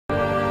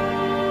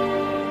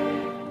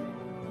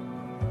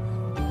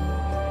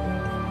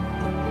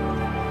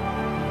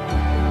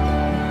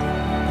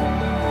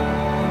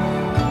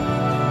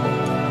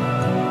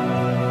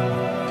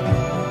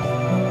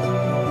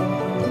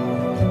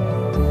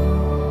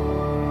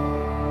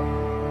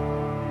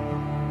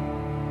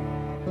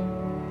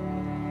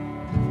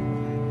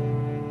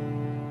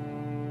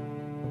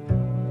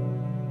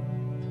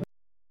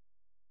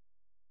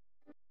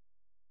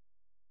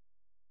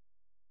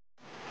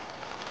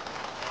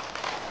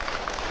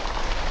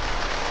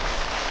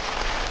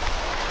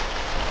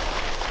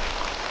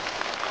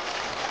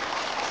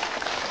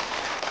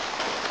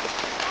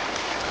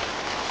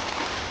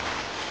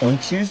On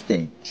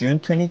Tuesday, June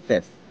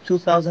 25th,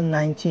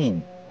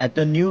 2019, at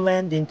the new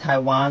land in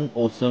Taiwan,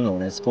 also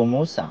known as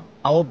Formosa,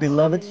 our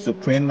beloved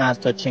Supreme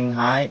Master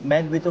CHINGHAI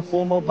met with the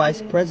former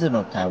Vice President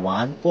of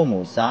Taiwan,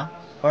 Formosa,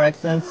 Her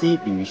Excellency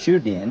Liu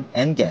Shidian,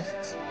 and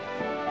guests.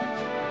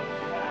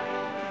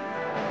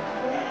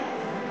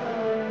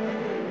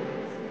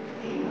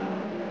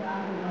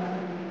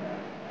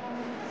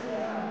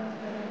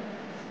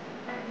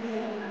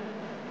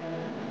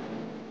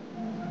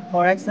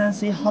 Her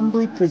Excellency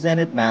humbly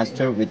presented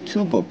Master with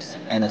 2 books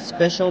and a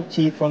special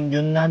tea from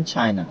Yunnan,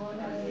 China.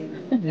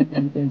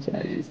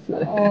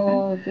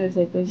 哦，谢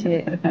谢谢谢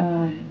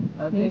啊！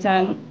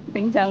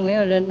平常没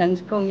有人能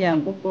供养，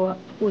不过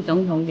副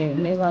总统也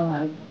没办法。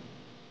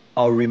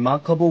A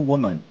remarkable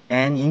woman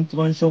and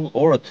influential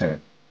orator,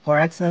 Her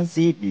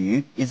Excellency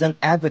Liu is an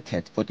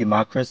advocate for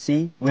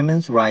democracy,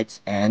 women's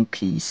rights, and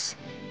peace.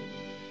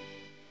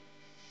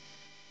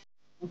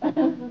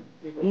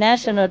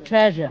 National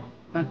treasure，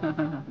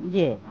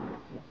 耶，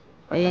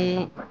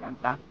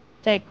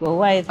在国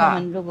外他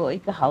们如果一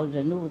个好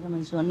人物，他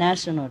们说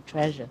national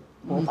treasure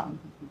国宝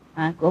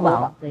啊，国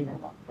宝，对的，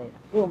对的。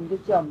所以我们就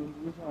叫名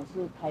字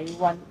是台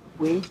湾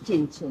维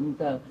进城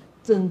的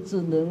政治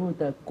人物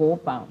的国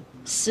宝。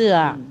是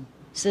啊，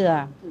是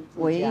啊，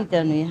唯一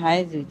的女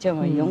孩子这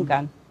么勇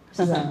敢，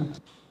是啊，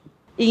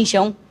英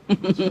雄。没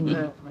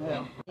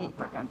有，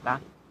不敢当。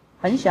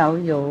很少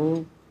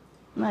有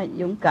那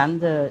勇敢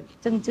的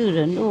政治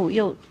人物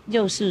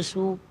又是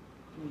书，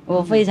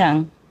我非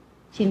常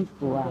幸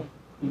福啊！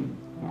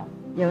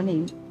有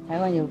你，台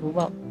湾有福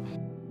报。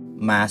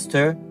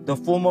Master, the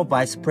former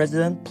Vice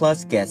President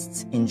plus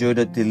guests enjoyed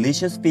a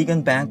delicious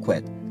vegan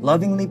banquet,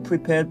 lovingly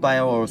prepared by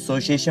our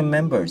association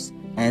members,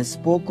 and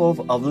spoke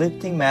of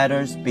uplifting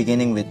matters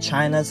beginning with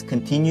China's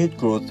continued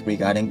growth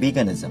regarding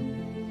veganism.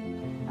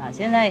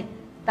 现在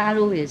大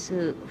陆也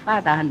是发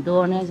达很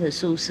多，那是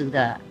素食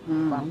的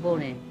广播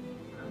呢，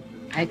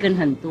还跟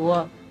很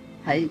多，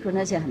还跟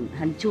那些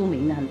很著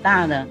名的、很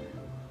大的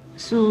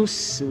素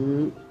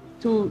食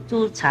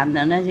助产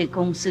的那些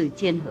公司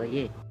建合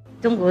业。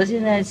中国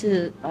现在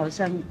是好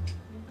像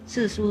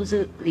吃素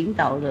是领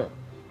导的，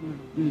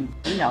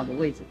领导的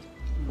位置，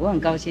我很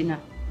高兴啊。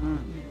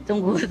中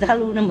国大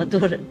陆那么多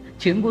人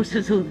全部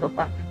吃素的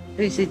话，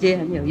对世界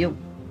很有用，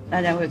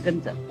大家会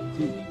跟着。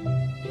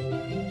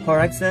Her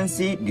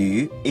Excellency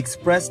Liu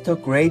expressed her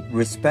great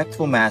respect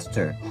for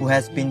Master, who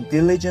has been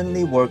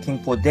diligently working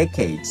for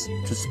decades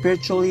to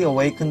spiritually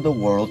awaken the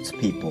world's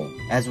people,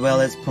 as well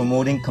as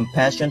promoting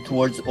compassion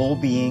towards all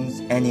beings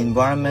and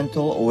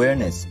environmental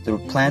awareness through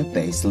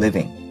plant-based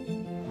living.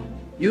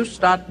 You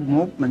start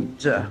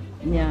movement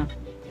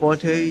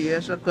 40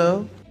 years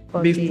ago,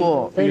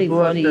 before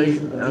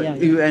the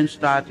UN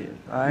started,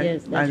 right?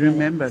 Yes, I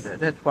remember that.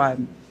 That's why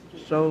I'm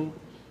so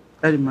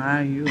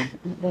admire you.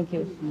 Thank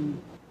you.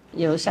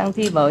 有上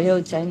帝保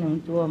佑才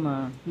能做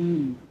嘛，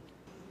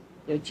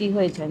有机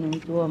会才能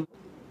做。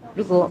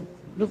如果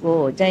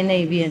我在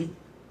那边，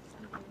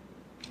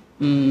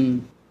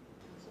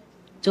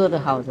做得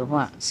好的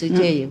话，世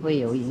界也会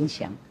有影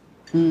响。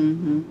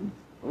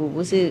我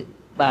不是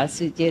把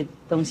世界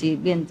东西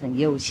变成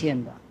有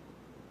限的，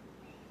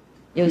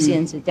有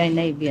限是在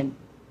那边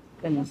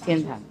跟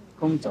天堂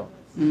工作，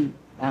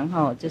然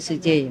后这世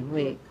界也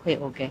会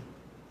OK。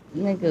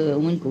那个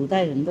我们古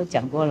代人都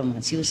讲过了嘛，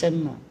修身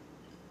嘛。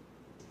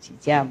起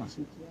家嘛，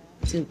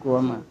治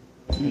国嘛，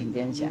平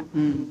天下。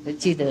就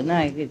记得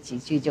那一个几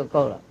句就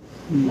够了。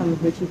他们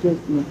回去就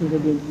每天都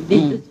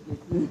练。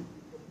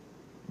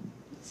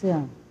是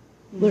啊，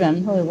不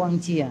然会忘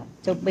记啊，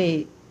就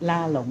被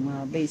拉拢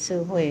啊，被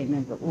社会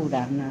那个污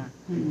染啊，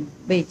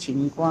被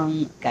情况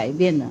改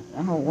变了，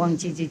然后忘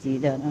记自己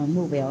的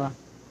目标啊，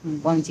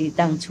忘记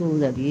当初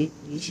的理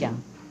想，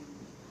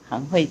很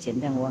会简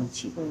单忘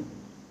记。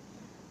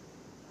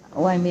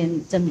外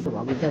面争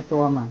夺比较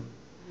多嘛。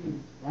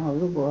然后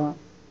如果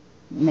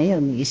没有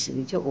历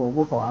史就我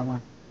不华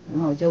嘛，然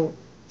后就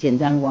简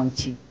单忘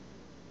记，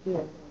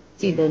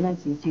记得那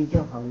几句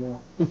就好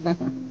了。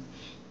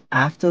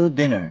After the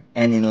dinner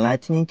and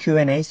enlightening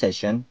Q&A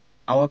session,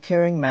 our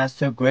caring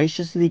master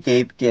graciously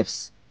gave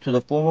gifts to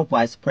the former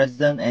vice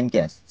president and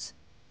guests.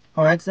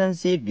 Her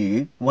Excellency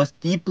Liu was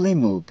deeply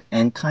moved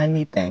and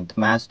kindly thanked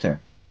Master.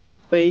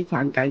 非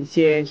常感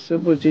谢师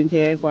父今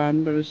天花那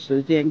么多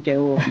时间给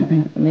我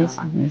们，没事，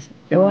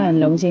我很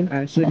荣幸，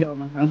是给我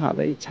们很好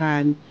的一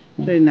餐，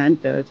最难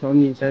得从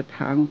你的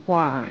谈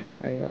话，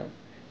还有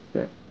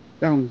对，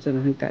让我们真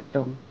的很感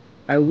动。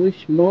I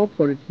wish more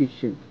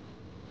politicians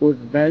would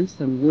learn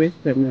some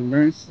wisdom and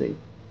mercy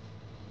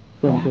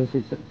from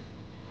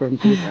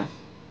Buddha.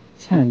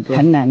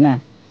 很难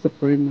啊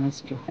 ，Supreme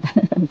Master.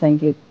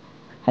 Thank you，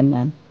 很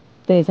难，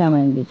对他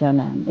们比较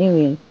难，因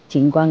为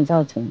情况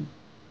造成。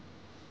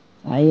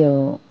还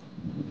有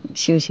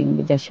修行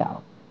比较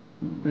少，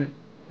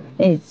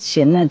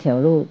选那条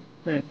路，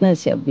那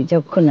条比较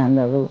困难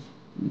的路，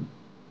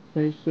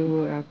所以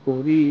说要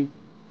鼓励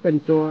更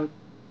多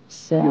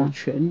有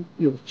权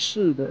有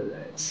势的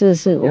人，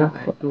是我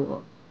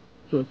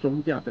做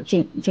宗教的，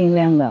尽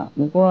量的。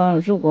不过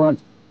如果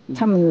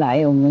他们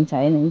来我们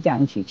才能这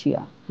样起去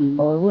啊。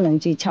我不能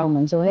去敲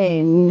门说，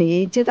嘿，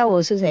你知道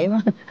我是谁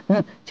吗？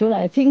出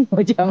来听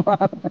我讲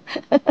话，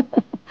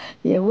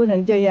也不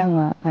能这样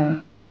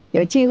啊。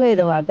有机会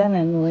的话，当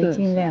然我会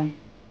尽量。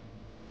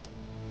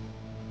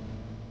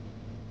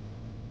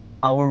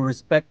Our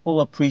respectful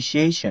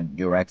appreciation,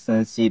 Your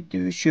Excellency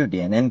Du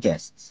Shudian and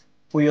guests,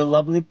 for your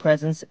lovely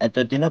presence at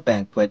the dinner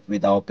banquet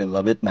with our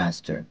beloved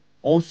Master.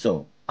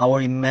 Also,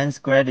 our immense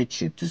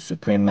gratitude to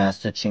Supreme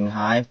Master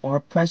CHINGHAI for her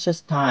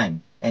precious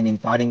time and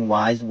imparting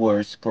wise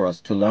words for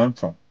us to learn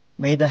from.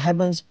 May the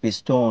heavens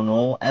bestow on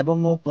all ever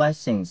more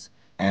blessings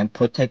and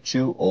protect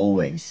you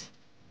always.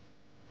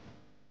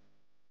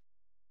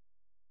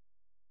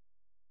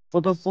 For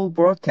the full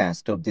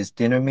broadcast of this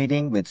dinner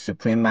meeting with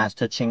Supreme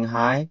Master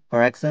CHINGHAI,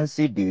 Her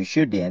Excellency Du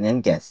Shudian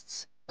and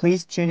guests,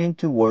 please tune in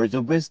to Words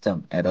of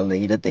Wisdom at a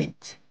later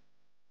date.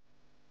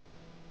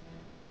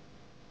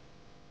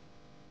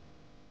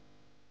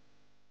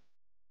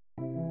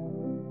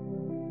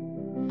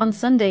 On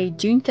Sunday,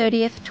 June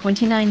 30th,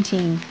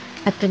 2019,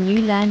 at the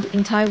New Land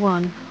in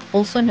Taiwan,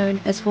 also known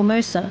as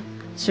Formosa,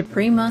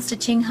 Supreme Master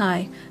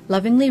CHINGHAI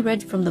lovingly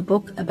read from the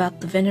book about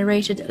the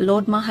venerated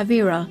Lord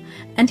Mahavira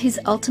and his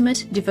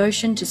ultimate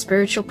devotion to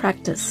spiritual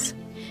practice.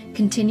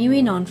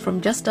 Continuing on from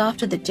just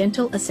after the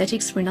gentle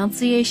ascetic's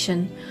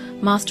renunciation,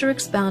 Master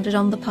expounded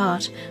on the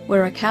part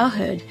where a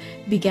cowherd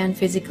began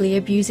physically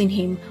abusing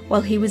him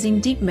while he was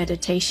in deep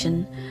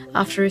meditation,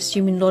 after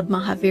assuming Lord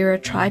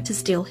Mahavira tried to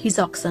steal his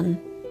oxen.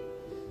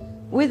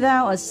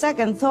 Without a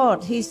second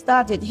thought, he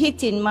started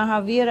hitting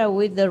Mahavira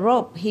with the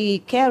rope he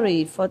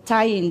carried for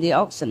tying the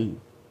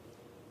oxen.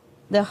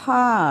 The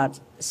hard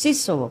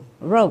sisal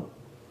rope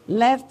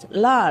left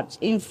large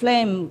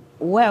inflamed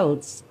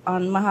welts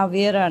on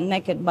Mahavira's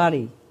naked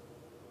body.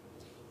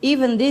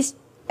 Even this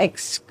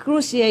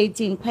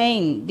excruciating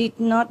pain did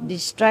not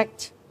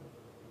distract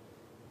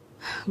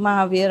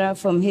Mahavira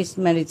from his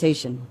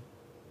meditation.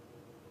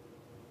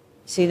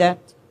 See that?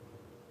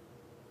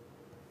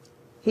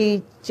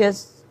 He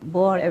just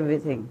bore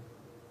everything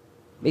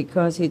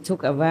because he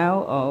took a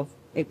vow of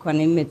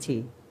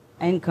equanimity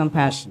and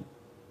compassion.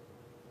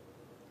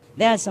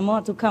 There's some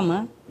more to come,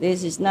 huh?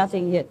 This is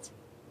nothing yet.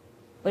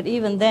 But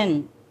even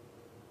then,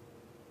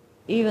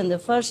 even the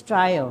first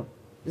trial,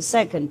 the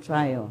second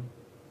trial,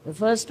 the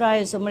first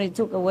trial somebody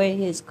took away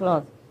his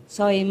cloth,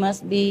 so he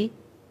must be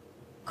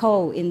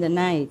cold in the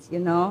night, you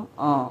know,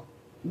 or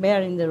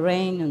bear in the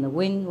rain and the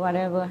wind,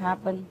 whatever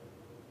happened.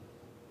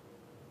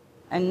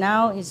 And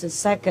now it's the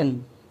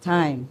second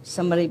time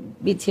somebody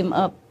beat him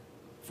up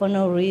for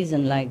no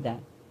reason like that,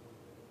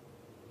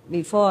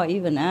 before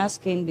even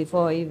asking,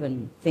 before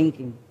even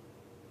thinking.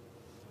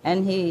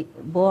 And he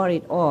bore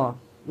it all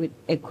with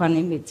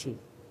equanimity.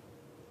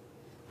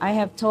 I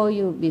have told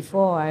you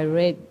before I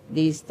read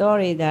this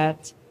story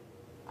that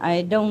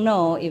I don't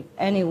know if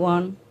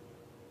anyone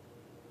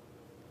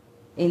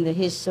in the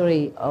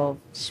history of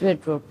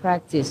spiritual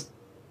practice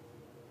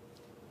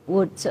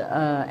would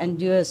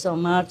endure so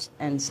much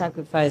and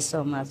sacrifice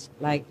so much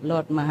like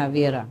Lord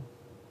Mahavira.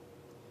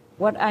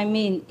 What I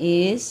mean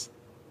is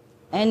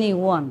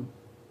anyone,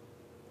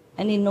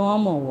 any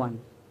normal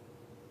one,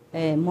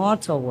 a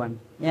mortal one,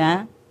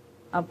 yeah,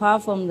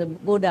 apart from the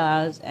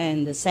Buddhas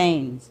and the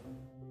saints.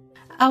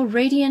 Our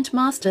radiant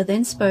Master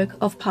then spoke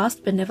of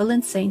past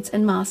benevolent saints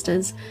and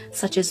masters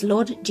such as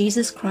Lord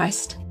Jesus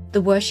Christ,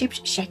 the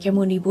worshipped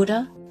Shakyamuni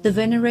Buddha, the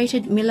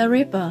venerated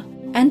Milarepa,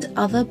 and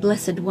other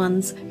blessed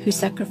ones who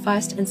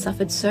sacrificed and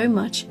suffered so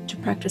much to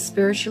practice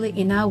spiritually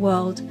in our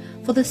world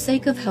for the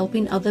sake of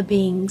helping other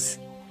beings.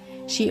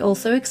 She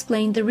also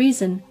explained the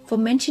reason for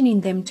mentioning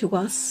them to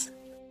us.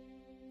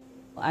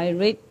 I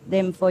read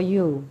them for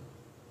you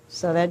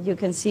so that you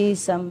can see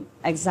some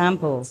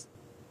examples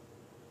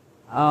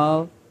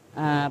of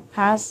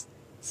past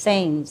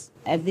saints.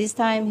 At this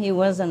time he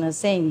wasn't a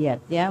saint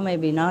yet, yeah,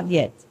 maybe not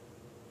yet,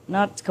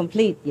 not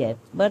complete yet,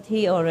 but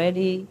he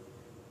already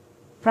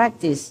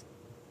practiced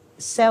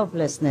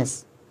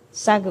selflessness,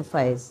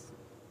 sacrifice,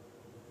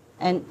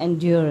 and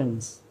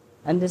endurance.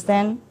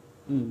 Understand?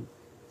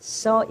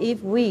 So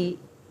if we,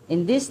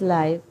 in this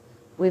life,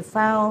 we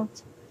found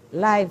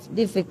life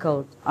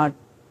difficult or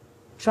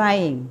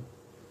trying,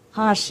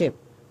 hardship,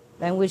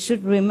 then we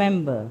should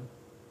remember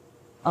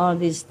all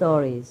these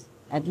stories,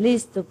 at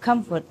least to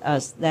comfort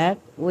us that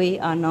we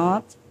are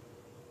not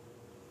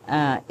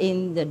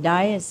in the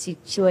dire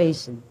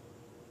situation,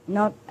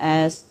 not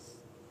as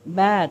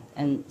bad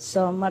and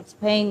so much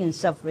pain and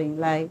suffering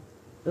like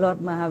Lord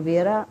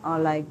Mahavira or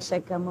like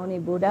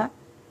Shakyamuni Buddha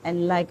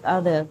and like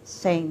other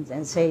saints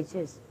and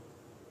sages.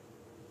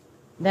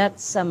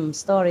 That's some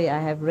story I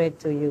have read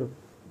to you.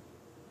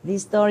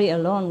 This story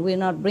alone will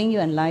not bring you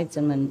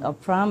enlightenment or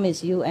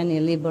promise you any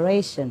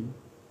liberation.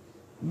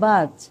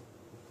 But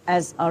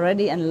as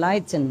already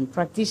enlightened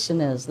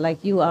practitioners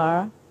like you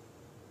are,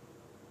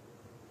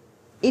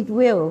 it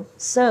will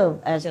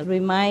serve as a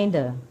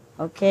reminder,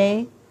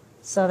 okay?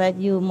 So that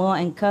you're more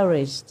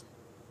encouraged,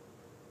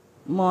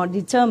 more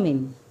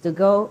determined to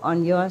go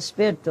on your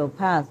spiritual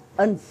path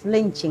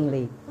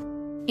unflinchingly.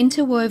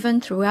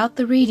 Interwoven throughout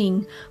the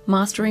reading,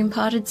 Master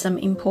imparted some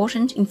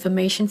important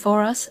information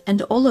for us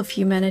and all of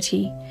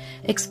humanity,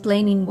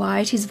 explaining why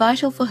it is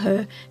vital for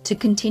her to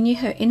continue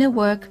her inner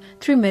work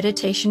through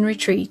meditation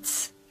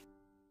retreats.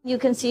 You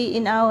can see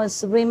in our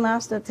Supreme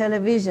Master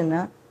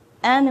television,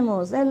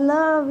 animals,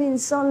 they're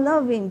so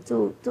loving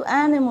to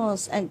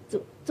animals and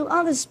to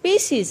other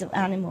species of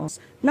animals,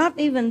 not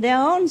even their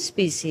own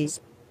species.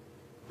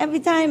 Every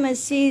time I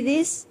see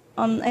this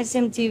on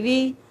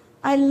SMTV,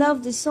 I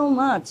loved it so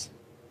much.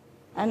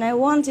 And I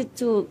wanted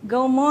to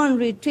go more on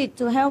retreat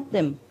to help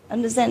them.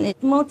 Understand?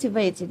 It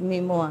motivated me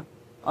more.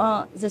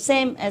 The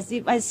same as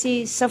if I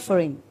see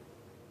suffering,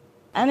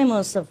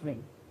 animals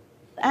suffering.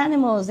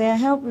 Animals, they are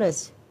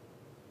helpless.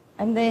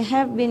 And they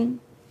have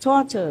been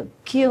tortured,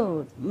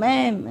 killed,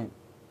 maimed,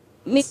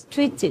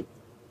 mistreated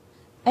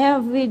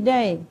every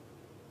day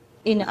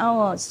in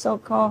our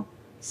so-called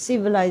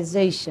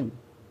civilization.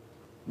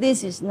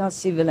 This is not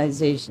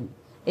civilization.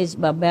 It's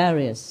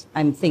barbarous,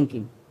 I'm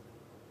thinking.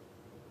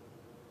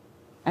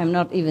 I'm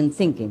not even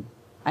thinking.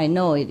 I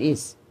know it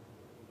is.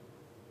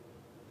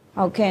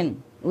 How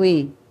can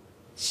we,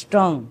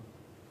 strong,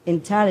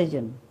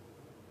 intelligent,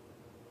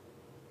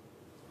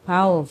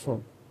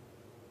 powerful,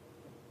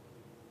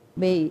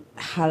 be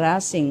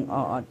harassing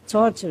or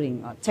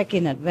torturing or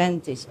taking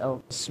advantage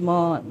of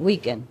small,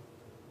 weak and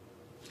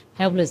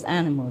helpless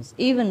animals?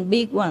 Even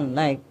big ones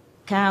like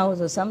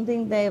cows or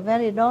something, they're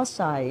very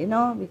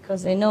docile,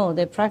 because they know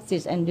they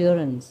practice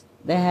endurance.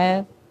 They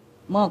have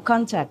more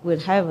contact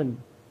with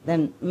heaven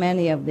than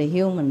many of the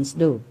humans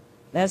do.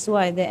 That's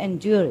why they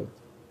endure it.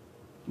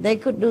 They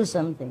could do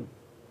something,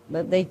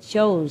 but they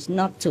chose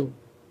not to.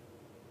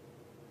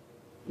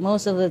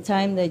 Most of the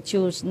time they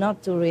choose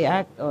not to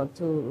react or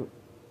to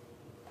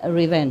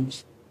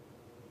revenge.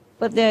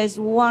 But there is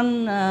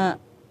one,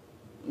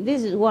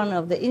 this is one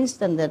of the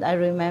instances that I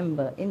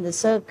remember in the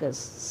circus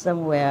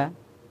somewhere.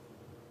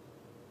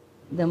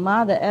 The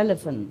mother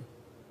elephant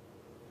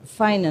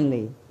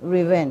finally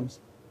revenged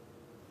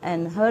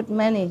and hurt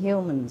many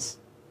humans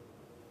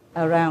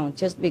around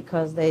just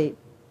because I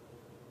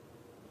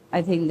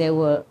think they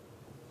were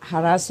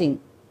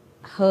harassing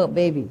her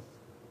baby,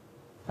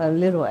 her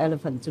little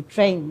elephant, to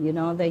train.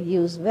 They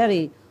use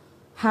very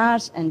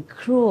harsh and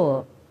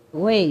cruel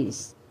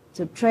ways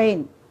to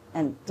train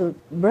and to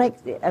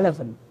break the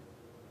elephant,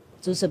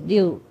 to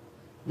subdue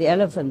the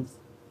elephant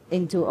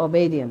into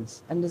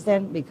obedience.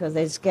 Understand? Because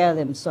they scare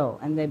them so,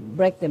 and they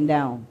break them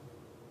down.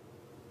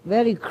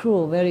 Very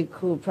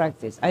cruel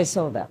practice. I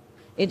saw that.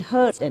 It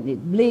hurts and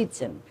it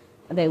bleeds, and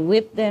they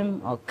whip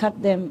them or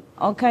cut them,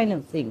 all kind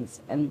of things.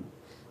 And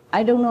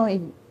I don't know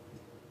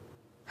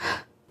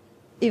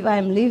if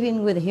I'm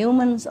living with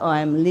humans or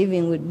I'm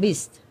living with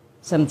beasts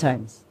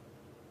sometimes.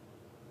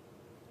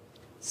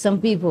 Some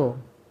people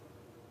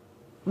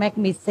make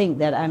me think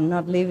that I'm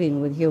not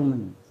living with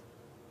humans,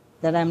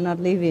 that I'm not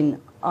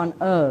living on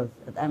earth,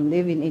 that I'm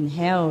living in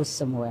hell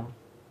somewhere.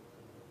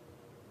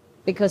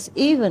 Because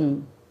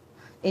even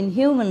in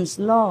humans'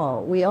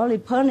 law, we only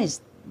punish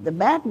the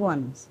bad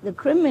ones, the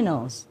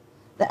criminals.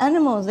 The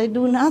animals, they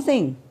do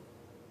nothing.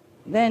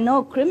 They're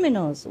no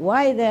criminals.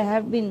 Why they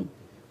have been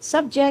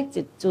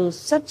subjected to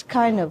such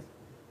kind of,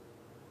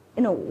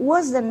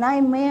 worse than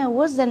nightmare,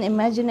 worse than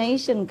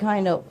imagination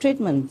kind of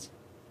treatment.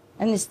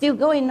 And it's still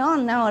going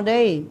on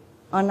nowadays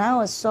on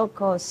our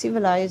so-called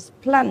civilized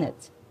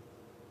planet.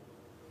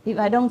 If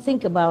I don't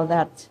think about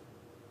that,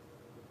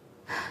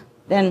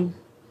 then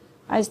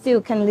I still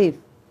can live.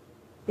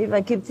 If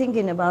I keep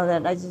thinking about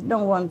that, I just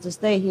don't want to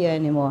stay here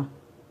anymore.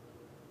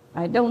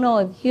 I don't know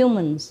if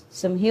humans,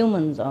 some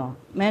humans or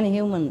many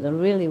humans are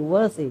really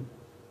worthy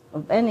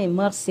of any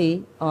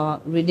mercy or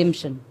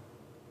redemption.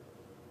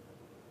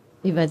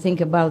 If I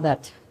think about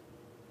that,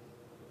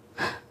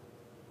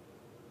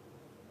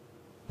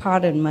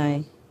 pardon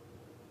my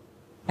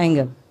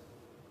anger.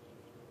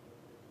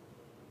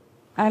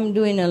 I'm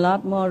doing a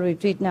lot more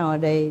retreat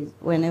nowadays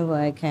whenever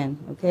I can,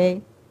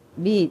 okay?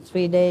 Be it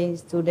 3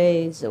 days, 2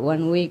 days,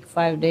 1 week,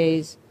 5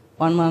 days,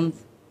 1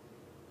 month,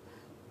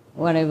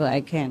 whatever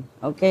I can,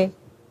 okay?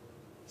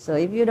 So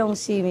if you don't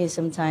see me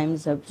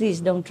sometimes, please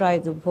don't try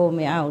to pull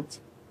me out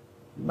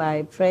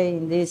by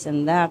praying this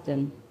and that,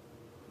 and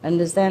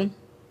understand?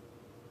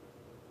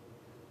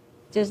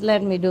 Just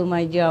let me do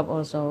my job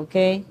also,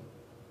 okay?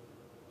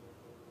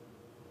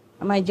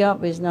 My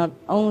job is not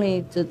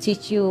only to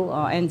teach you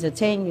or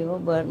entertain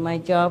you, but my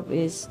job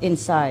is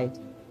inside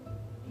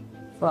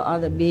for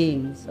other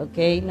beings,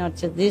 okay? Not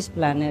just this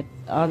planet,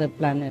 other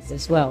planets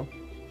as well.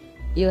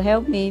 You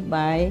help me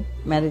by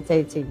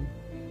meditating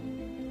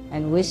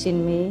and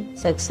wishing me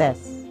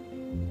success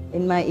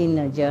in my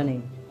inner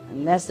journey.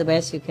 And that's the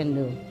best you can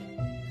do.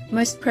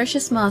 Most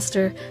precious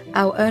Master,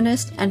 our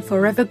earnest and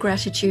forever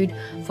gratitude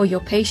for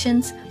your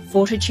patience,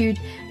 fortitude,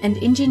 and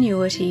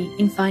ingenuity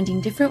in finding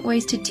different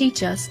ways to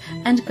teach us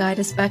and guide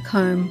us back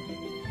home.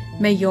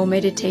 May your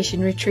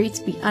meditation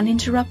retreats be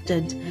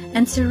uninterrupted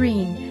and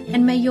serene,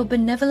 and may your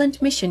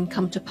benevolent mission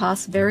come to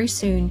pass very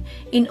soon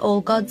in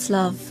all God's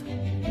love.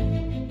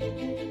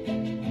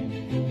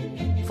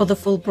 For the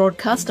full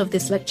broadcast of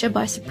this lecture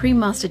by Supreme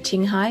Master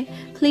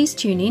CHINGHAI, please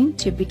tune in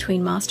to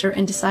Between Master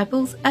and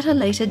Disciples at a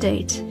later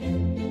date.